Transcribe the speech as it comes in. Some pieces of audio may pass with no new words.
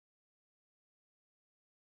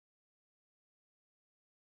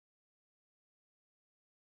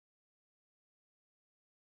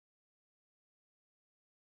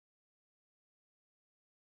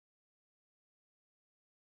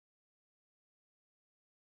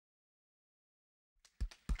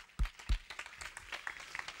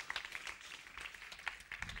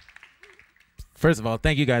First of all,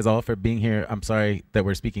 thank you guys all for being here. I'm sorry that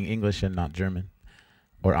we're speaking English and not German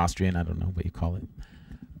or Austrian. I don't know what you call it.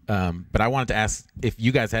 But I wanted to ask if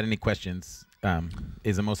you guys had any questions.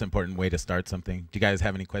 Is the most important way to start something. Do you guys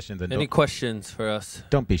have any questions? And any questions for us?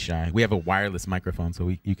 Don't be shy. We have a wireless microphone,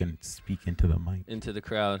 so you can speak into the mic. Into the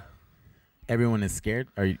crowd. Everyone is scared.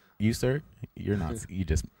 Are you, sir? You're not. You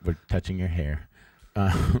just were touching your hair.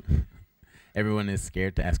 Everyone is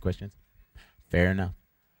scared to ask questions. Fair enough.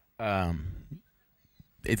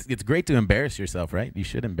 It's great to embarrass yourself, right? You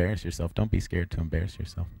should embarrass yourself. Don't be scared to embarrass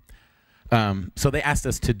yourself. So they asked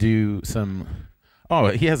us to do some. Oh,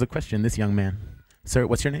 he has a question. This young man, sir.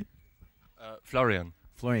 What's your name? Florian.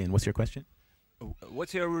 Florian. What's your question?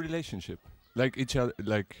 What's your relationship? Like each other,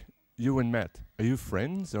 like you and Matt. Are you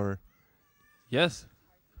friends or? Yes,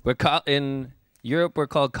 we're in Europe. We're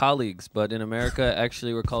called colleagues, but in America,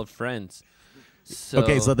 actually, we're called friends. So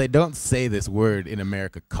okay, so they don't say this word in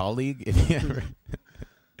America, colleague. If you ever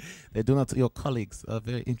they do not. Your colleagues are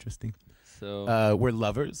very interesting. So we're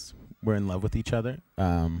lovers. We're in love with each other.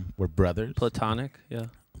 We're brothers. Platonic, yeah.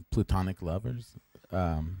 Platonic lovers.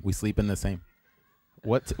 We sleep in the same.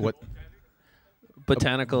 What?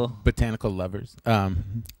 Botanical. Botanical lovers.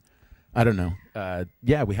 I don't know.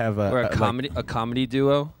 Yeah, we have we're a comedy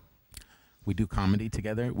duo. We do comedy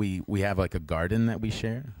together. We have like a garden that we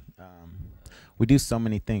share. We do so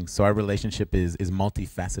many things. So our relationship is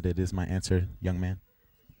multifaceted. Is my answer, young man.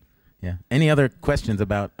 Yeah. Any other questions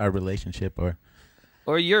about our relationship or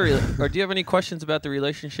do you have any questions about the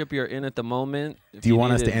relationship you're in at the moment? Do you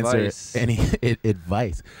want us to answer any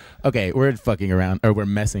advice? Okay, we're fucking around or we're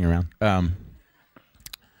messing around.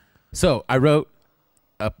 So I wrote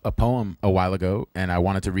a poem a while ago, and I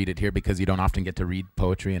wanted to read it here because you don't often get to read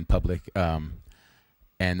poetry in public.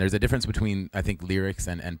 And there's a difference between, I think, lyrics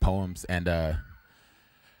and poems. And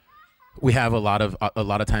we have a lot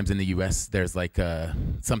of times in the U.S. there's like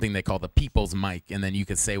something they call the people's mic, and then you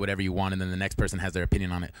can say whatever you want, and then the next person has their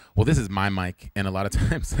opinion on it. Well, this is my mic, and a lot of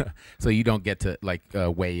times, so you don't get to like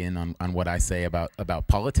weigh in on what I say about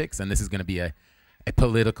politics. And this is going to be a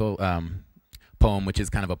political poem, which is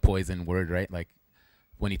kind of a poison word, right? Like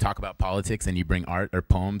when you talk about politics and you bring art or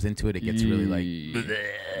poems into it, it gets really like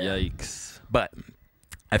yikes. But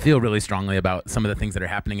I feel really strongly about some of the things that are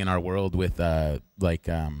happening in our world with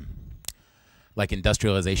like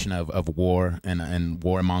industrialization of war and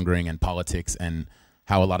warmongering and politics, and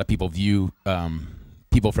how a lot of people view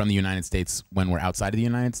people from the United States when we're outside of the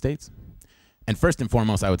United States. And first and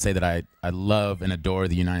foremost, I would say that I love and adore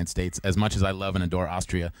the United States as much as I love and adore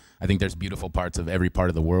Austria. I think there's beautiful parts of every part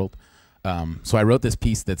of the world. So I wrote this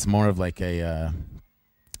piece that's more of like a,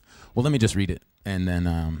 well, let me just read it, and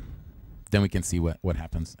then we can see what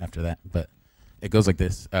happens after that. But it goes like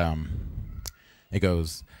this. It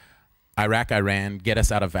goes, Iraq, Iran, get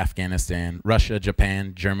us out of Afghanistan, Russia,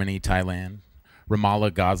 Japan, Germany, Thailand,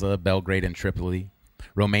 Ramallah, Gaza, Belgrade and Tripoli,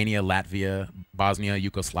 Romania, Latvia, Bosnia,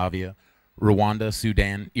 Yugoslavia, Rwanda,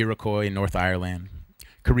 Sudan, Iroquois, North Ireland,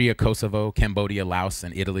 Korea, Kosovo, Cambodia, Laos,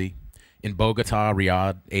 and Italy, in Bogota,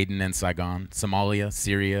 Riyadh, Aden and Saigon, Somalia,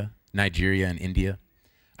 Syria, Nigeria, and India,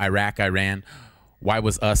 Iraq, Iran, why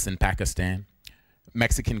was us in Pakistan,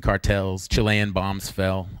 Mexican cartels, Chilean bombs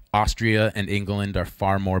fell, Austria and England are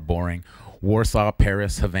far more boring, Warsaw,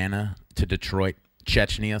 Paris, Havana to Detroit,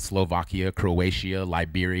 Chechnya, Slovakia, Croatia,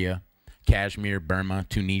 Liberia, Kashmir, Burma,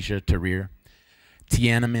 Tunisia, Tahrir,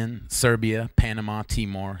 Tiananmen, Serbia, Panama,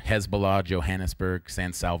 Timor, Hezbollah, Johannesburg,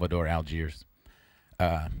 San Salvador, Algiers.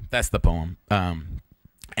 That's the poem.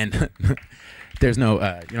 And there's no,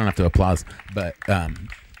 you don't have to applause, but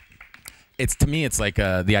it's, to me, it's like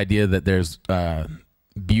the idea that there's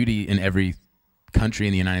beauty in every country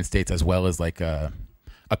in the United States, as well as like a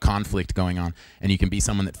conflict going on. And you can be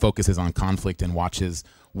someone that focuses on conflict and watches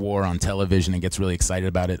war on television and gets really excited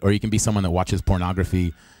about it. Or you can be someone that watches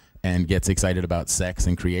pornography and gets excited about sex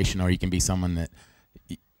and creation. Or you can be someone that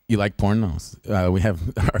you like pornos. We have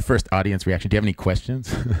our first audience reaction. Do you have any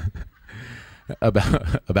questions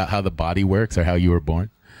about how the body works or how you were born?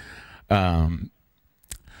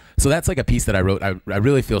 So that's like a piece that I wrote. I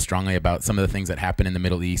really feel strongly about some of the things that happen in the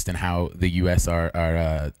Middle East and how the U.S. are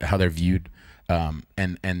how they're viewed,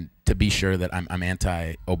 and to be sure that I'm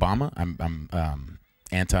anti-Obama, I'm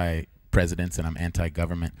anti-presidents, and I'm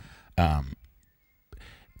anti-government.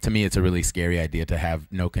 To me, it's a really scary idea to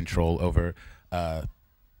have no control over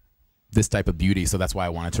this type of beauty. So that's why I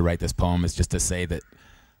wanted to write this poem, is just to say that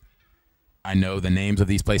I know the names of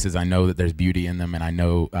these places. I know that there's beauty in them, and I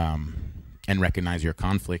know and recognize your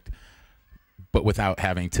conflict, but without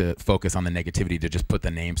having to focus on the negativity, to just put the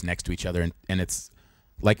names next to each other. And it's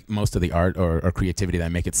like most of the art or creativity that I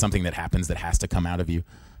make, it's something that happens that has to come out of you.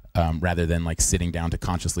 rather than like sitting down to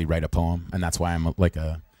consciously write a poem. And that's why I'm like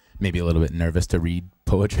maybe a little bit nervous to read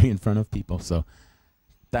poetry in front of people. So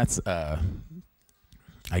that's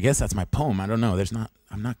I guess that's my poem. I don't know.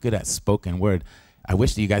 I'm not good at spoken word. I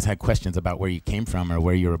wish that you guys had questions about where you came from or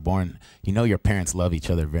where you were born. You know your parents love each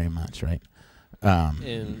other very much, right?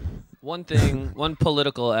 And one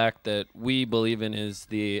political act that we believe in is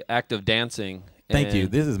the act of dancing. Thank you.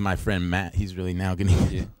 This is my friend Matt. He's really now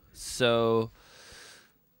getting So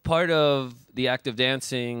part of the act of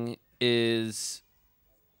dancing is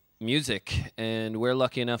music, and we're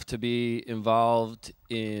lucky enough to be involved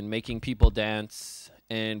in making people dance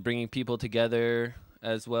and bringing people together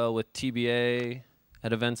as well with TBA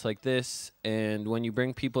at events like this. And when you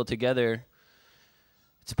bring people together,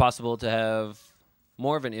 it's possible to have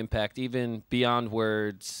more of an impact, even beyond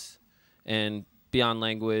words and beyond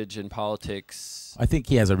language and politics. I think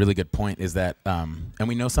he has a really good point, is that, and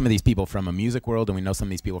we know some of these people from a music world and we know some of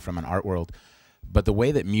these people from an art world, but the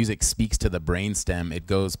way that music speaks to the brainstem, it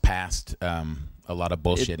goes past a lot of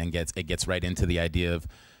bullshit and gets right into the idea of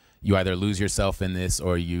you either lose yourself in this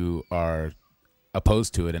or you are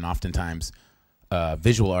opposed to it. And oftentimes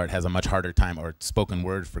visual art has a much harder time, or spoken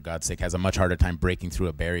word, for God's sake, has a much harder time breaking through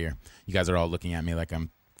a barrier. You guys are all looking at me like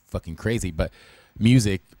I'm fucking crazy, but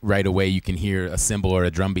music, right away you can hear a cymbal or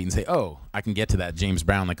a drum beat and say, oh, I can get to that James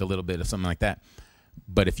Brown, like a little bit of something like that.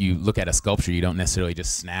 But if you look at a sculpture, you don't necessarily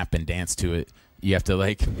just snap and dance to it. You have to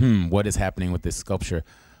like, what is happening with this sculpture?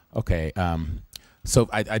 Okay, so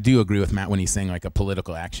I do agree with Matt when he's saying like a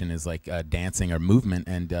political action is like dancing or movement.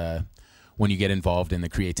 And when you get involved in the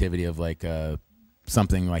creativity of like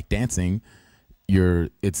something like dancing,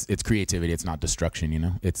 it's creativity. It's not destruction, you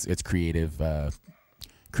know. It's creative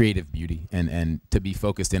beauty. And to be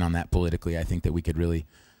focused in on that politically, I think that we could really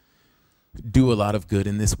do a lot of good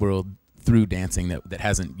in this world through dancing that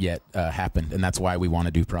hasn't yet happened. And that's why we want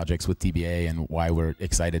to do projects with TBA and why we're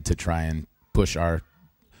excited to try and push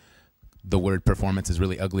the word performance is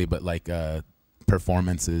really ugly, but like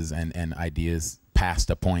performances and ideas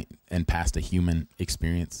past a point and past a human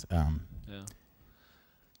experience. Yeah.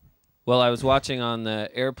 Well, I was watching on the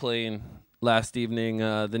airplane last evening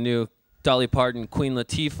the new Dolly Parton, Queen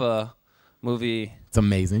Latifah movie. It's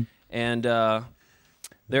amazing. And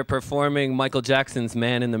they're performing Michael Jackson's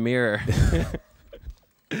Man in the Mirror.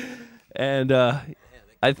 And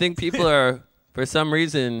I think people are, for some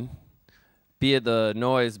reason, be it the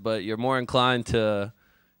noise, but you're more inclined to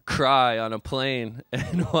cry on a plane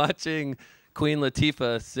and watching Queen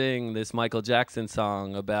Latifah sing this Michael Jackson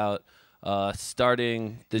song about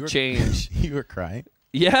starting the change. You were crying?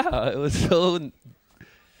 Yeah, it was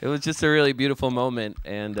just a really beautiful moment.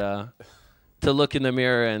 And to look in the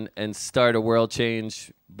mirror and start a world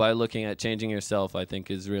change by looking at changing yourself, I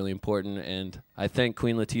think is really important. And I thank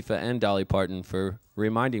Queen Latifah and Dolly Parton for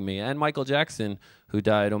reminding me, and Michael Jackson, who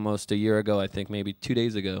died almost a year ago, I think maybe 2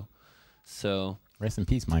 days ago. So rest in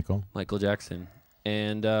peace, Michael Jackson.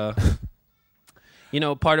 And you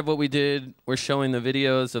know, part of what we did, we're showing the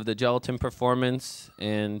videos of the gelatin performance,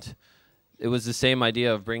 and it was the same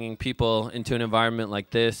idea of bringing people into an environment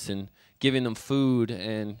like this and giving them food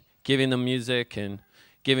and giving them music and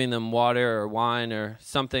giving them water or wine or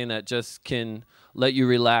something that just can let you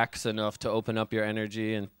relax enough to open up your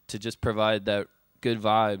energy and to just provide that good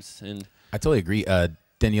vibes. And I totally agree.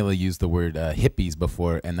 Daniela used the word hippies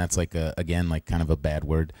before, and that's like again like kind of a bad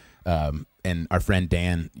word. And our friend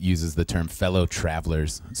Dan uses the term fellow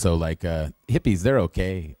travelers. So like hippies, they're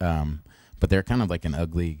okay, but they're kind of like an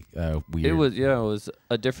ugly, weird. It was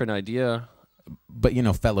a different idea. But you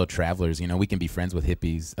know, fellow travelers, you know, we can be friends with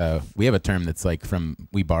hippies. We have a term that's like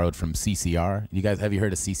we borrowed from CCR. Have you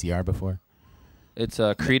heard of CCR before? It's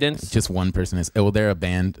Credence. Just one person is. Well, they're a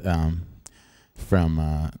band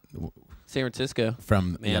from San Francisco.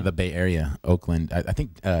 From the Bay Area, Oakland. I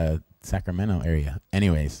think Sacramento area.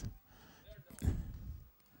 Anyways,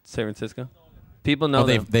 San Francisco. People know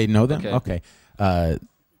them. They know them. Okay.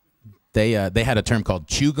 They had a term called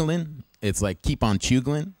chugling. It's like keep on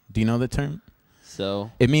chugling. Do you know the term?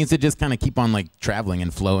 So it means to just kind of keep on like traveling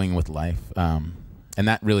and flowing with life. And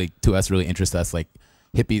that really, to us, really interests us. Like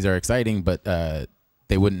hippies are exciting, but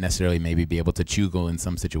they wouldn't necessarily maybe be able to chugle in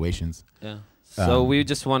some situations. Yeah. So we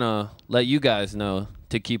just want to let you guys know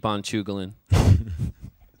to keep on chugling.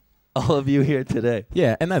 All of you here today.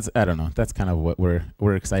 Yeah, and that's, I don't know, that's kind of what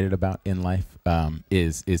we're excited about in life,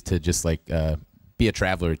 is to just like be a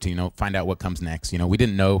traveler, to, you know, find out what comes next. You know, we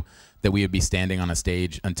didn't know that we would be standing on a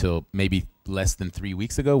stage until maybe less than 3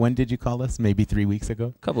 weeks ago. When did you call us? Maybe 3 weeks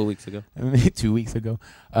ago? A couple of weeks ago. Maybe 2 weeks ago.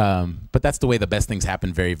 But that's the way the best things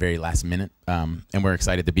happen, very, very last minute. And we're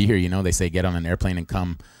excited to be here. You know, they say get on an airplane and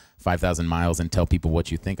come 5,000 miles and tell people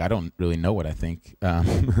what you think. I don't really know what I think,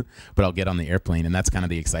 but I'll get on the airplane, and that's kind of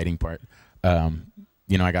the exciting part.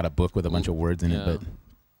 You know, I got a book with a bunch of words in it, but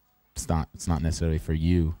it's not necessarily for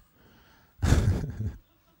you.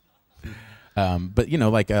 But you know,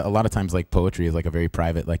 like a lot of times, like poetry is like a very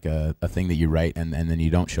private, like a thing that you write and then you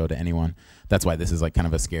don't show to anyone. That's why this is like kind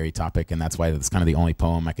of a scary topic, and that's why it's kind of the only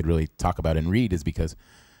poem I could really talk about and read, is because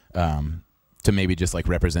to maybe just like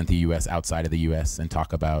represent the U.S. outside of the U.S. and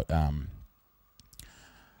talk about the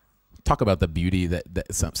beauty that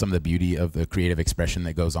some of the beauty of the creative expression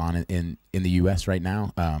that goes on in the U.S. right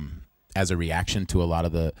now, as a reaction to a lot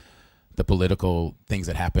of the political things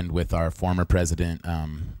that happened with our former president,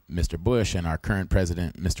 Mr. Bush, and our current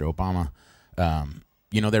president, Mr. Obama.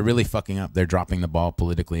 You know, they're really fucking up. They're dropping the ball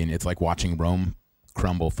politically, and it's like watching Rome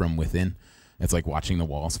crumble from within. It's like watching the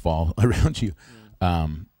walls fall around you.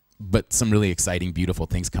 But some really exciting, beautiful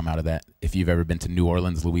things come out of that. If you've ever been to New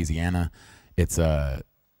Orleans, Louisiana, it's a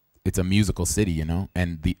musical city, you know,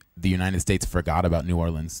 and the United States forgot about New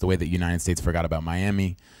Orleans the way that the United States forgot about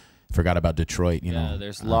Miami, forgot about Detroit, you know.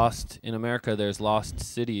 There's lost in America. There's lost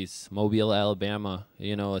cities. Mobile, Alabama.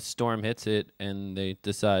 You know, a storm hits it, and they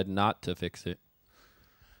decide not to fix it.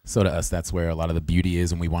 So to us, that's where a lot of the beauty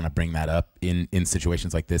is, and we want to bring that up in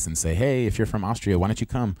situations like this and say, hey, if you're from Austria, why don't you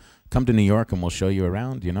come to New York and we'll show you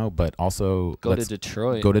around, you know. But also go to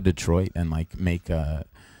Detroit. Go to Detroit and like make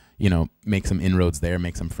some inroads there,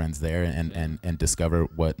 make some friends there, and discover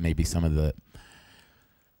what maybe some of the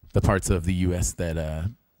parts of the U.S. that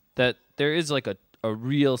there is like a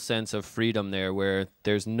real sense of freedom there, where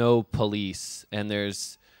there's no police and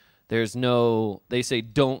there's no, they say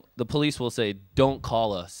the police will say, don't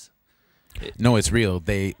call us. No, it's real.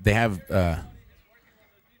 They have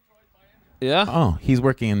yeah. Oh, he's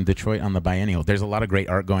working in Detroit on the Biennial. There's a lot of great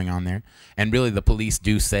art going on there. And really the police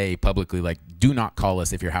do say publicly, like, do not call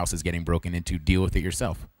us if your house is getting broken into. Deal with it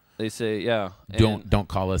yourself. They say, yeah. Don't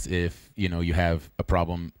call us if, you know, you have a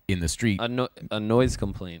problem in the street. A noise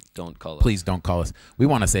complaint, don't call us. Please don't call us. We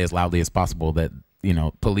want to say as loudly as possible that, you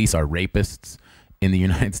know, police are rapists in the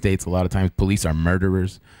United States. A lot of times police are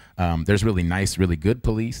murderers. There's really nice, really good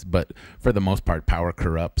police, but for the most part, power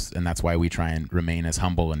corrupts, and that's why we try and remain as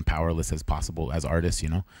humble and powerless as possible as artists, you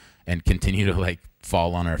know, and continue to like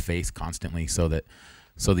fall on our face constantly, so that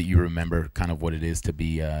you remember kind of what it is to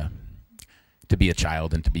be a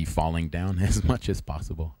child and to be falling down as much as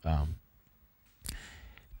possible.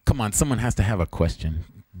 Come on, someone has to have a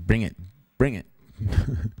question. Bring it.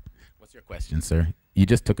 What's your question, sir? You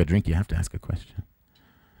just took a drink. You have to ask a question.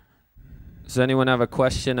 Does anyone have a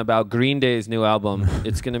question about Green Day's new album?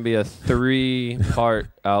 It's going to be a 3-part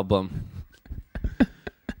album.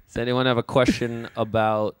 Does anyone have a question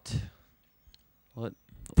about what?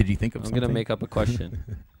 Did you think of something? I'm going to make up a question.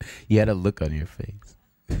 You had a look on your face.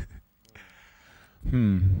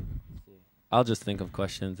 I'll just think of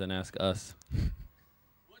questions and ask us.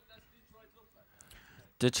 What does Detroit look like?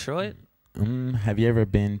 Detroit? Have you ever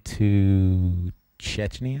been to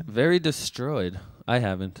Chechnya? Very destroyed. I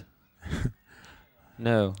haven't.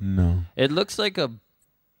 No. It looks like a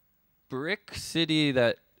brick city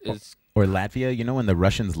that is... Or Latvia, you know, when the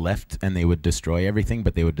Russians left and they would destroy everything,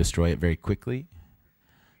 but they would destroy it very quickly?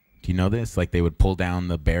 Do you know this? Like they would pull down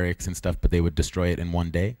the barracks and stuff, but they would destroy it in one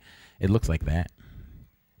day. It looks like that.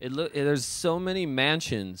 There's so many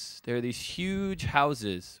mansions. There are these huge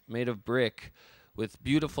houses made of brick with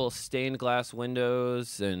beautiful stained glass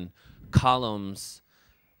windows and columns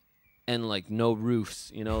and like no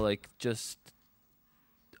roofs, you know, like just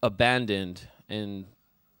abandoned and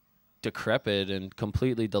decrepit and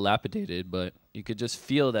completely dilapidated. But you could just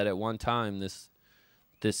feel that at one time this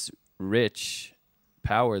rich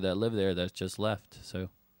power that lived there that just left. So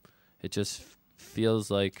it just feels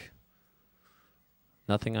like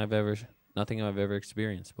nothing I've ever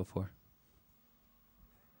experienced before.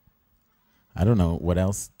 I don't know what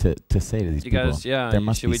else to say to these people. Guys, yeah, there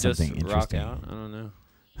must should be we something just rock out? I don't know.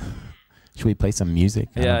 Should we play some music?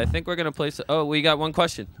 Yeah, I think we're gonna play. Oh, we got one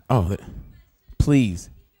question. Oh, please.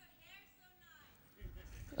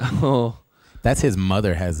 Oh, that's his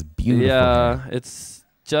mother has beautiful hair. It's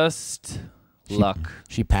just luck.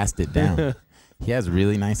 She passed it down. He has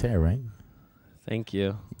really nice hair, right? Thank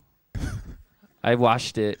you. I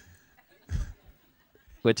washed it,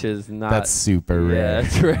 which is not. That's super rare. Yeah,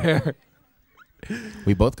 it's rare.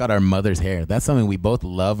 We both got our mother's hair. That's something we both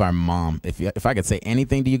love. Our mom. If I could say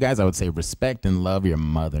anything to you guys, I would say respect and love your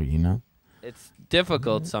mother. You know. It's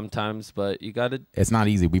difficult sometimes, but you gotta. It's not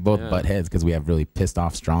easy. We both butt heads because we have really pissed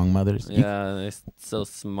off, strong mothers. Yeah, they're so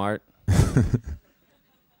smart.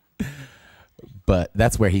 But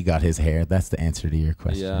that's where he got his hair. That's the answer to your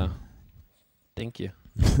question. Yeah. Thank you.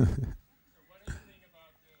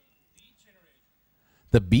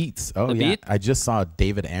 The Beats. Oh, The yeah. Beat? I just saw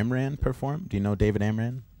David Amran perform. Do you know David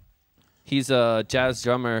Amran? He's a jazz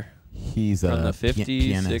drummer He's from the a 50s,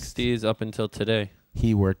 pianist. 60s up until today.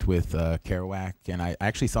 He worked with Kerouac, and I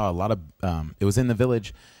actually saw a lot of. It was in the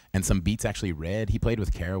Village, and some beats actually read. He played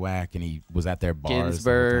with Kerouac, and he was at their bars.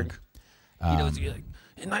 Ginsberg. Um,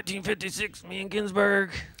 In 1956, me and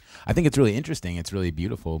Ginsberg. I think it's really interesting. It's really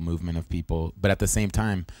beautiful movement of people, but at the same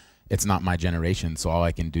time, it's not my generation. So all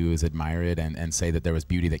I can do is admire it and say that there was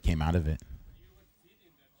beauty that came out of it.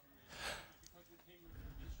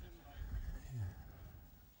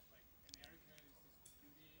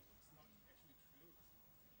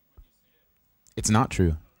 It's not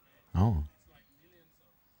true. Oh.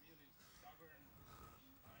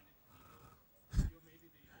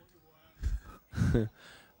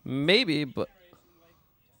 Maybe, but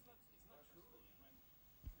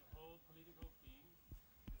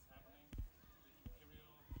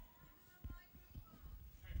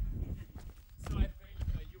So I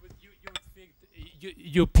think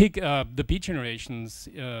you pick the Beat Generation's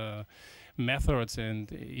methods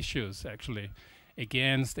and issues actually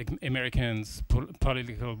against Americans'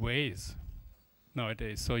 political ways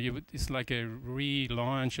nowadays. So it's like a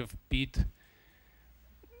relaunch of Beat.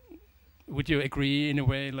 Would you agree in a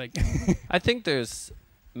way? Like, I think there's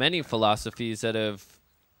many philosophies that have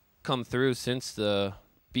come through since the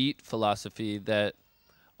beat philosophy that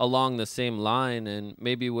along the same line, and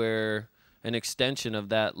maybe we're an extension of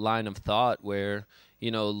that line of thought where,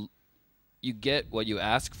 you know, you get what you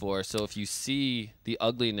ask for. So if you see the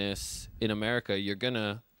ugliness in America, you're going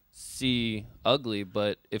to see ugly.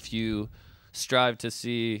 But if you strive to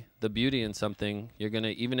see the beauty in something, you're going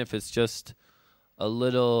to, even if it's just a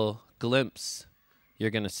little glimpse, you're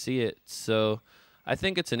going to see it. So I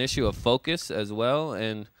think it's an issue of focus as well,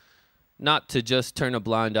 and not to just turn a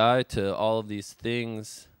blind eye to all of these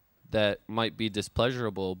things that might be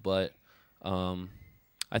displeasurable, but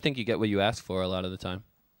I think you get what you ask for a lot of the time.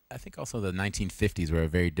 I think also the 1950s were a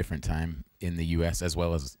very different time in the U.S. as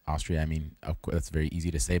well as Austria. I mean, of course, that's very easy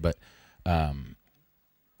to say, but that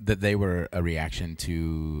they were a reaction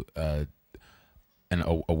to a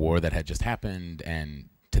war that had just happened, and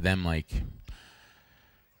to them, like,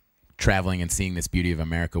 traveling and seeing this beauty of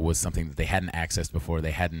America was something that they hadn't accessed before.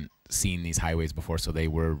 They hadn't seen these highways before, so they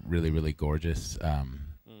were really, really gorgeous.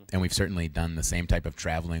 And we've certainly done the same type of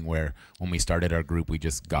traveling where when we started our group, we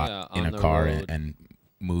just got in a car and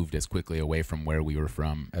moved as quickly away from where we were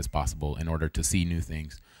from as possible in order to see new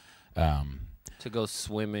things. To go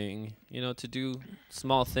swimming, you know, to do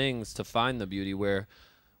small things to find the beauty, where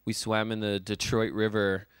we swam in the Detroit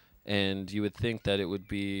River and you would think that it would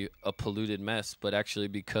be a polluted mess, but actually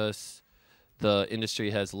because the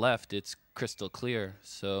industry has left, it's crystal clear.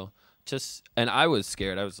 So just, and I was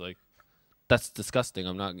scared. I was like, that's disgusting.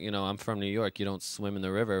 I'm not, you know, I'm from New York. You don't swim in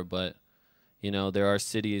the river, but, you know, there are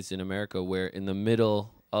cities in America where in the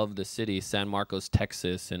middle of the city, San Marcos,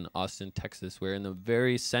 Texas, and Austin, Texas, where in the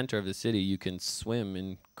very center of the city, you can swim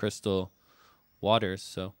in crystal waters.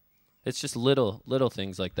 So it's just little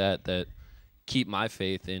things like that that keep my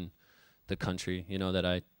faith in the country, you know, that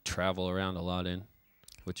I travel around a lot in,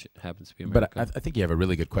 which happens to be America. But I think you have a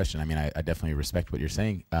really good question. I mean, I definitely respect what you're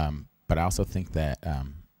saying. But I also think that,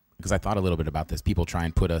 because I thought a little bit about this, people try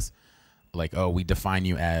and put us like, oh, we define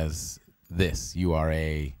you as this. You are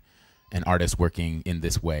an artist working in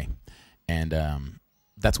this way. And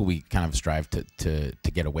that's what we kind of strive to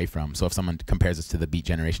get away from. So if someone compares us to the Beat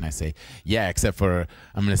Generation, I say, yeah, except for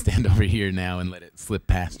I'm going to stand over here now and let it slip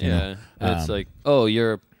past. You know? And it's like, oh,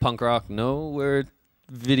 you're punk rock? No, we're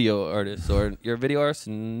video artists. Or you're a video artist?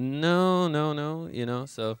 No, you know.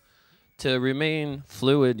 So to remain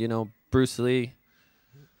fluid, you know, Bruce Lee.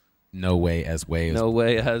 No way as way. No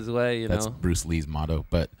way as way, you know. That's Bruce Lee's motto.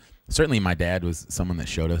 But certainly my dad was someone that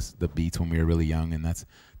showed us the beats when we were really young, and that's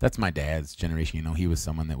my dad's generation. You know, he was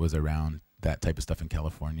someone that was around that type of stuff in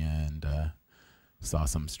California and saw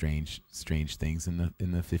some strange things in the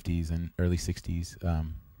 50s and early 60s. It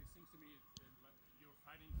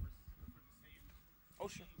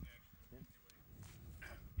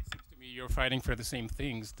seems to me you're fighting for the same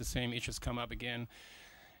things. The same issues come up again,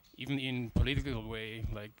 even in political way,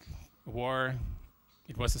 like war.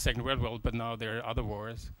 It was the Second World War, but now there are other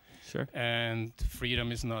wars. Sure. And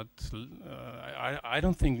freedom is not. I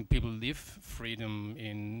don't think people live freedom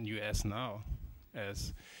in U.S. now,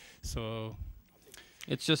 as so.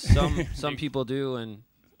 It's just some people do and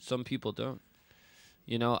some people don't.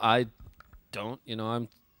 You know, I don't. You know,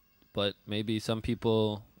 but maybe some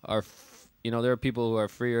people are. You know, there are people who are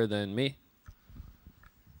freer than me.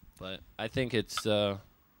 But I think it's.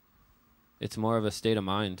 it's more of a state of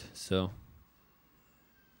mind. So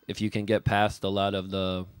if you can get past a lot of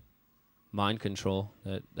the mind control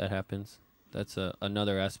that happens, that's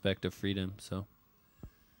another aspect of freedom. So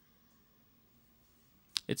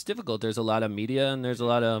it's difficult. There's a lot of media and there's a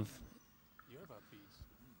lot of...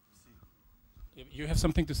 You have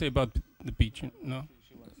something to say about the beach? No?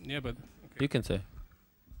 Yeah, but... Okay. You can say.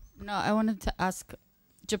 No, I wanted to ask,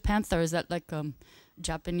 Japanther, is that like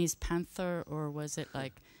Japanese panther, or was it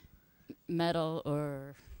like metal,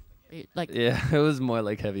 or like... Yeah, it was more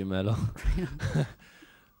like heavy metal.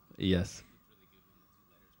 Yes.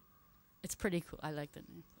 It's pretty cool. I like the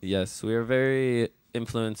name. Yes, we were very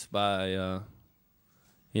influenced by,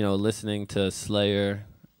 you know, listening to Slayer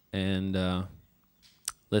and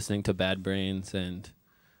listening to Bad Brains and,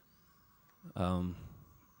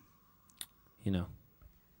 you know.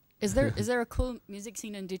 Is there a cool music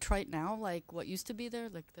scene in Detroit now, like what used to be there,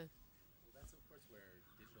 like the? Well, that's of course where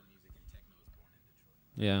digital music and techno is born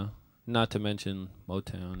in Detroit. Yeah, not to mention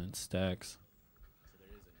Motown and Stax.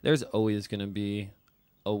 There's always gonna be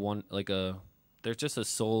there's just a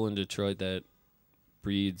soul in Detroit that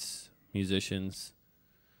breeds musicians,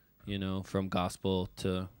 you know, from gospel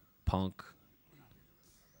to punk.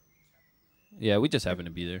 Yeah, we just happen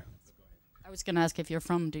to be there. I was gonna ask if you're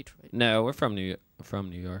from Detroit. No, we're from New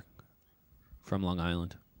York, from Long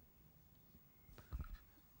Island.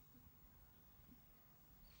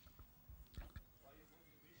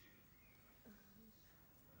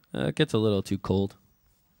 It gets a little too cold.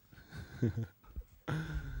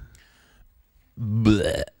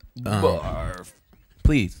 Bleh. Barf.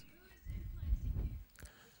 Please.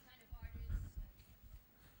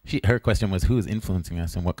 Her question was, who is influencing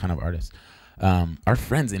us and what kind of artists? Our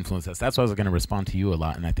friends influence us. That's why I was going to respond to you a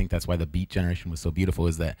lot, and I think that's why the Beat generation was so beautiful,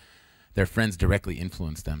 is that their friends directly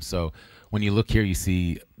influenced them. So when you look here, you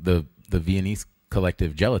see the Viennese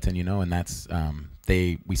collective Gelatin, you know, and that's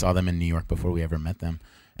we saw them in New York before we ever met them,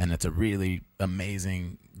 and it's a really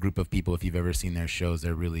amazing group of people. If you've ever seen their shows,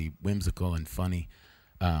 they're really whimsical and funny.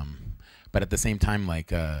 But at the same time,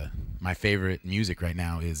 like my favorite music right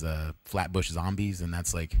now is Flatbush Zombies, and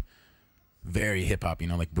that's like very hip hop, you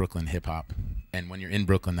know, like Brooklyn hip hop. And when you're in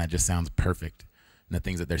Brooklyn, that just sounds perfect. And the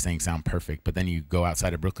things that they're saying sound perfect. But then you go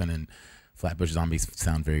outside of Brooklyn and Flatbush Zombies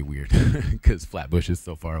sound very weird because Flatbush is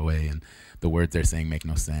so far away and the words they're saying make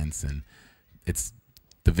no sense. And it's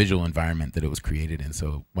the visual environment that it was created in.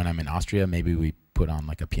 So when I'm in Austria, maybe we put on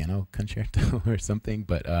like a piano concerto or something.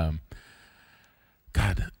 But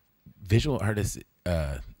God, visual artists,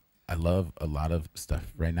 I love a lot of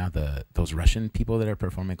stuff right now. Those Russian people that are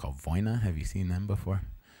performing called Voina, have you seen them before?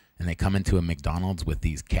 And they come into a McDonald's with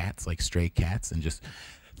these cats, like stray cats, and just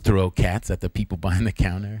throw cats at the people behind the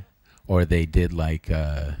counter. Or they did like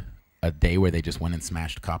a day where they just went and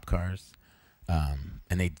smashed cop cars.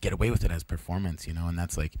 And they get away with it as performance, you know, and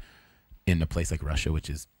that's like in a place like Russia, which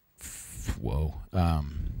is, whoa.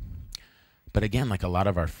 But again, like a lot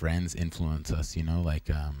of our friends influence us, you know, like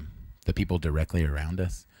the people directly around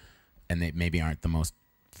us. And they maybe aren't the most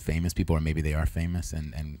famous people, or maybe they are famous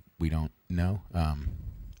and we don't know.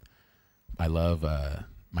 I love,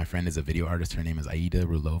 my friend is a video artist. Her name is Aida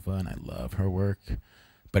Rulova, and I love her work.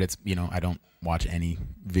 But it's, you know, I don't watch any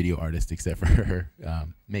video artist except for her.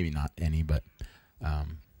 Maybe not any, but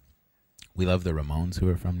we love the Ramones, who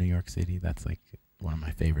are from New York City. That's like one of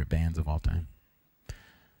my favorite bands of all time.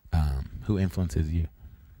 Who influences you?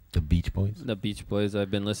 The Beach Boys? The Beach Boys.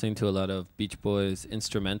 I've been listening to a lot of Beach Boys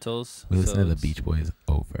instrumentals. We listen to the Beach Boys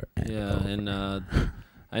over and over. And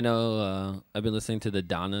I know I've been listening to the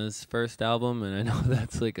Donnas' first album, and I know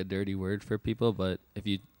that's like a dirty word for people, but if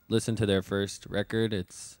you listen to their first record,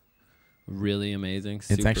 it's really amazing.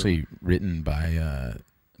 It's actually written by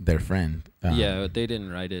their friend. Yeah, they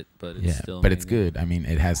didn't write it, but it's still but amazing. it's good. I mean,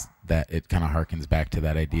 it has that, it kind of harkens back to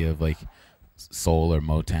that idea of like soul or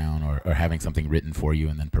Motown, or having something written for you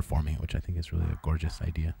and then performing it, which I think is really a gorgeous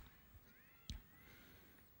idea.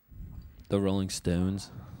 The Rolling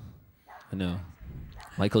Stones. I know.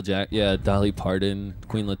 Michael Dolly Parton,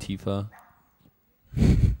 Queen Latifah.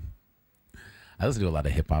 I listen to a lot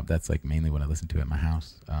of hip hop. That's like mainly what I listen to at my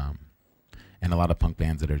house. And a lot of punk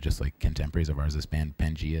bands that are just like contemporaries of ours. This band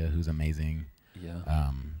Pangea, who's amazing.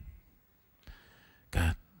 Yeah.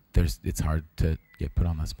 God, it's hard to get put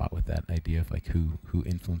on the spot with that idea of like who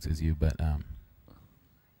influences you. But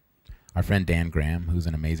our friend Dan Graham, who's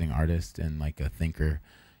an amazing artist and like a thinker,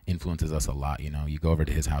 influences us a lot. You know, you go over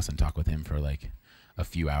to his house and talk with him for like a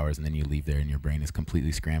few hours, and then you leave there and your brain is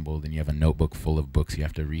completely scrambled, and you have a notebook full of books you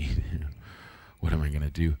have to read. What am I gonna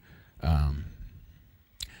do?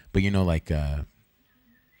 But you know, like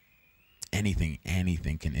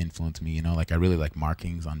anything can influence me, you know? Like I really like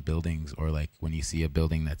markings on buildings, or like when you see a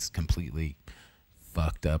building that's completely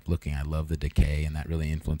fucked up looking, I love the decay, and that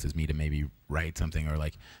really influences me to maybe write something. Or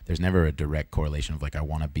like there's never a direct correlation of like I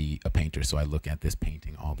want to be a painter, so I look at this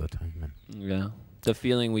painting all the time. And yeah, the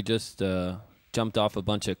feeling we just jumped off a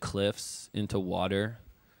bunch of cliffs into water,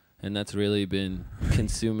 and that's really been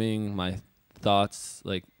consuming my thoughts.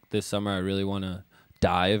 Like this summer I really want to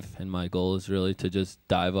dive, and my goal is really to just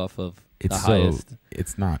dive off of the highest.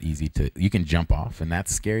 It's not easy to, you can jump off and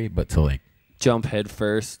that's scary, but to like jump head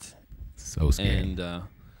first, so scary. and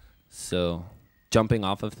so jumping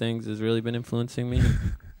off of things has really been influencing me,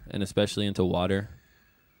 and especially into water,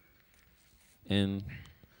 and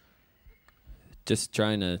just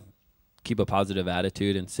trying to keep a positive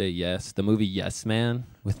attitude and say yes. The movie Yes Man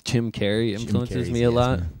with Jim Carrey influences me a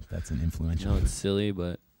lot. Man. That's an influential. I know it's silly,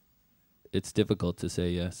 but it's difficult to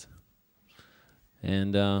say yes.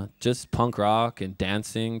 And just punk rock and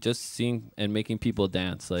dancing, just seeing and making people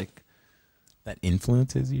dance. Like that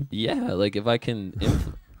influences you? Yeah, like if I can...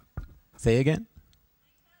 Say again?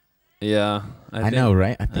 Yeah. I know,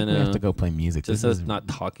 right? I think we have to go play music. Just us not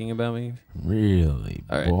talking about me. Really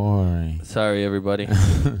All right. boring. Sorry, everybody.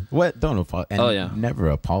 What? Don't apologize. Oh, yeah. Never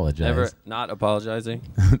apologize. Never not apologizing.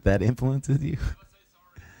 That influences you?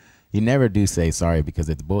 You never do say sorry because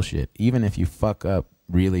it's bullshit. Even if you fuck up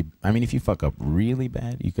really, I mean, if you fuck up really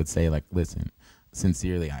bad, you could say like, listen,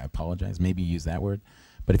 sincerely, I apologize. Maybe use that word.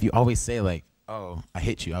 But if you always say like, oh, I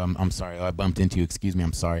hit you. I'm sorry. Oh, I bumped into you. Excuse me.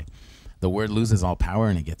 I'm sorry. The word loses all power,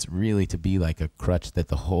 and it gets really to be like a crutch that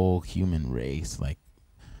the whole human race, like,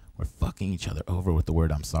 we're fucking each other over with the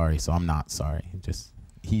word I'm sorry, so I'm not sorry.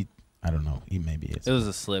 I don't know, he maybe is. It was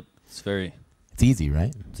a slip. It's easy,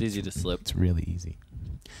 right? It's easy to slip. It's really easy.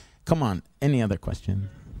 Come on, any other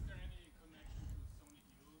question?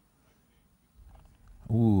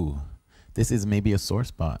 Ooh, this is maybe a sore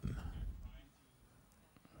spot.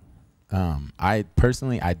 I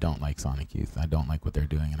personally, I don't like Sonic Youth. I don't like what they're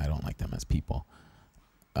doing, and I don't like them as people.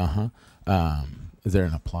 Is there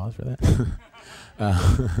an applause for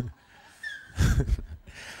that?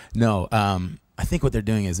 No, I think what they're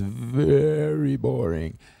doing is very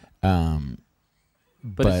boring.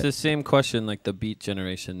 But it's the same question like the Beat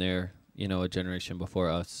generation. They're, a generation before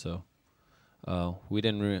us, so we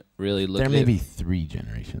didn't really look at it. There may be 3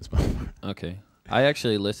 generations before. Okay. I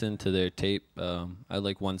actually listened to their tape. I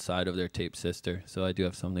like one side of their tape Sister, so I do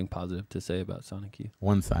have something positive to say about Sonic Youth.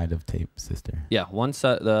 One side of tape Sister. Yeah,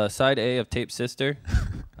 the side A of tape Sister,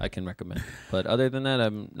 I can recommend. But other than that,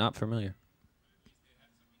 I'm not familiar.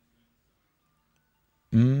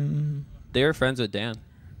 They were friends with Dan.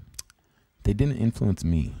 They didn't influence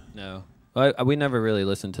me. No, we never really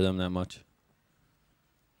listened to them that much.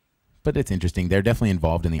 But it's interesting. They're definitely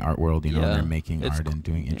involved in the art world, and they're making art and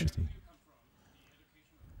doing interesting.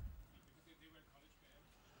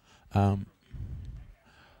 Well,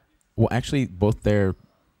 actually, both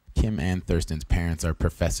Kim and Thurston's parents are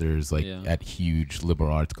professors, at huge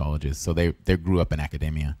liberal arts colleges. So they grew up in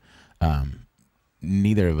academia.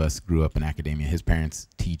 Neither of us grew up in academia. His parents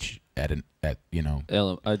teach at. I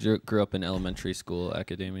grew up in elementary school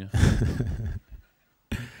academia.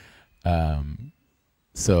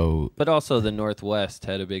 But also the Northwest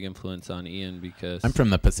had a big influence on Ian because I'm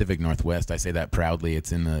from the Pacific Northwest. I say that proudly.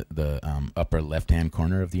 It's in the upper left-hand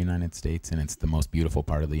corner of the United States, and it's the most beautiful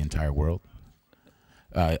part of the entire world.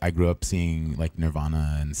 I grew up seeing like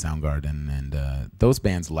Nirvana and Soundgarden, and those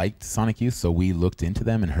bands liked Sonic Youth, so we looked into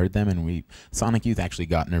them and heard them, and Sonic Youth actually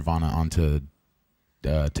got Nirvana onto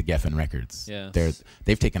to Geffen Records. Yes.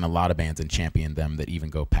 They've taken a lot of bands and championed them that even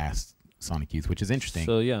go past Sonic Youth, which is interesting.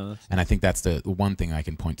 So yeah, and I think that's the one thing I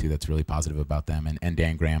can point to that's really positive about them. And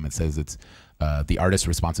Dan Graham, it says it's the artist's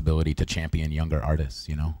responsibility to champion younger artists,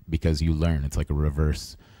 because you learn. It's like a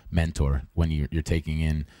reverse mentor when you're taking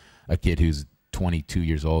in a kid who's 22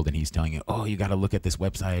 years old and he's telling you, oh, you got to look at this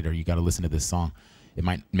website or you got to listen to this song. It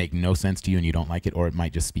might make no sense to you and you don't like it, or it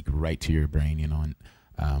might just speak right to your brain, and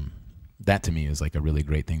that to me is like a really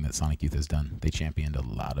great thing that Sonic Youth has done. They championed a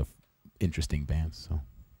lot of interesting bands. So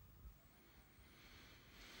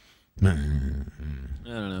I don't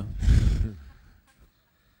know.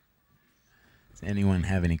 Does anyone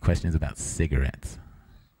have any questions about cigarettes?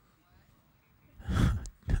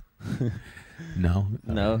 No?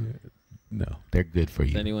 No. No, they're good for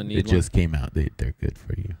you. Does anyone need it one? just came out. They're good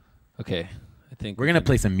for you. Okay. I think we're going to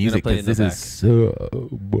play some music because this is so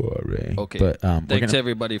boring. Okay. But, thanks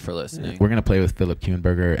everybody for listening. We're going to play with Philip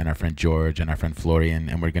Kuenberger and our friend George and our friend Florian,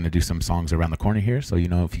 and we're going to do some songs around the corner here. So,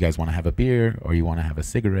 if you guys want to have a beer or you want to have a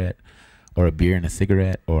cigarette or a beer and a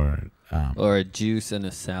cigarette or a juice and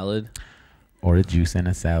a salad. or a juice and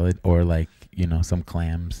a salad, or like, you know, some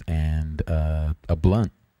clams and a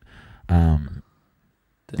blunt.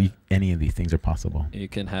 Any of these things are possible. You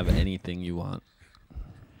can have anything you want.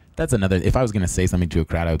 That's another, if I was going to say something to a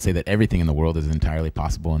crowd, I would say that everything in the world is entirely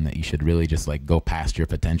possible, and that you should really just like go past your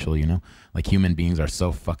potential, you know? Like, human beings are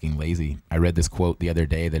so fucking lazy. I read this quote the other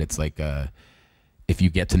day that it's like, if you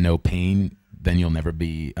get to know pain, then you'll never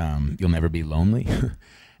be lonely.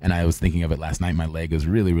 And I was thinking of it last night. My leg was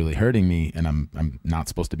really, really hurting me, and I'm not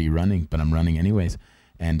supposed to be running, but I'm running anyways.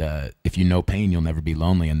 And if you know pain, you'll never be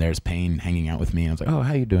lonely. And there's pain hanging out with me. And I was like, oh,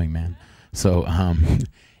 how you doing, man? So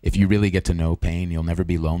if you really get to know pain, you'll never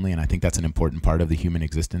be lonely. And I think that's an important part of the human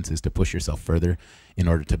existence, is to push yourself further in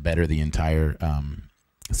order to better the entire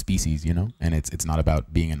species, you know? And it's not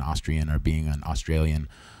about being an Austrian or being an Australian.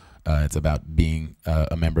 It's about being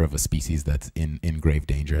a member of a species that's in grave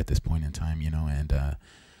danger at this point in time, you know? And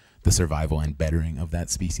the survival and bettering of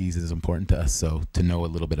that species is important to us. So to know a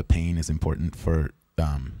little bit of pain is important for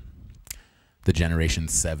the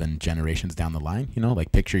 7 generations down the line, you know,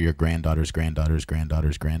 like picture your granddaughter's granddaughter's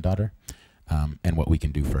granddaughter's granddaughter, and what we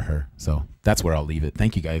can do for her. So that's where I'll leave it.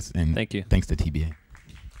 Thank you guys. And thank you. Thanks to TBA.